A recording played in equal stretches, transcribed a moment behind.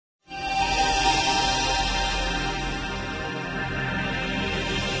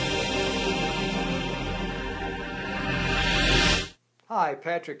Hi,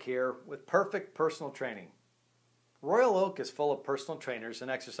 Patrick here with Perfect Personal Training. Royal Oak is full of personal trainers and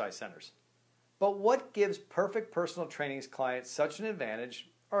exercise centers. But what gives Perfect Personal Training's clients such an advantage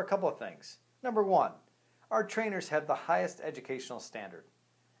are a couple of things. Number one, our trainers have the highest educational standard.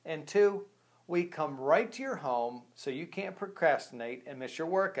 And two, we come right to your home so you can't procrastinate and miss your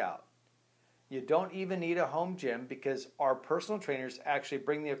workout. You don't even need a home gym because our personal trainers actually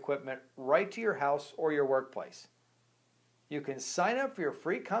bring the equipment right to your house or your workplace. You can sign up for your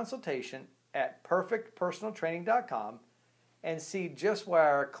free consultation at perfectpersonaltraining.com and see just why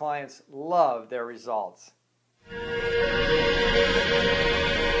our clients love their results.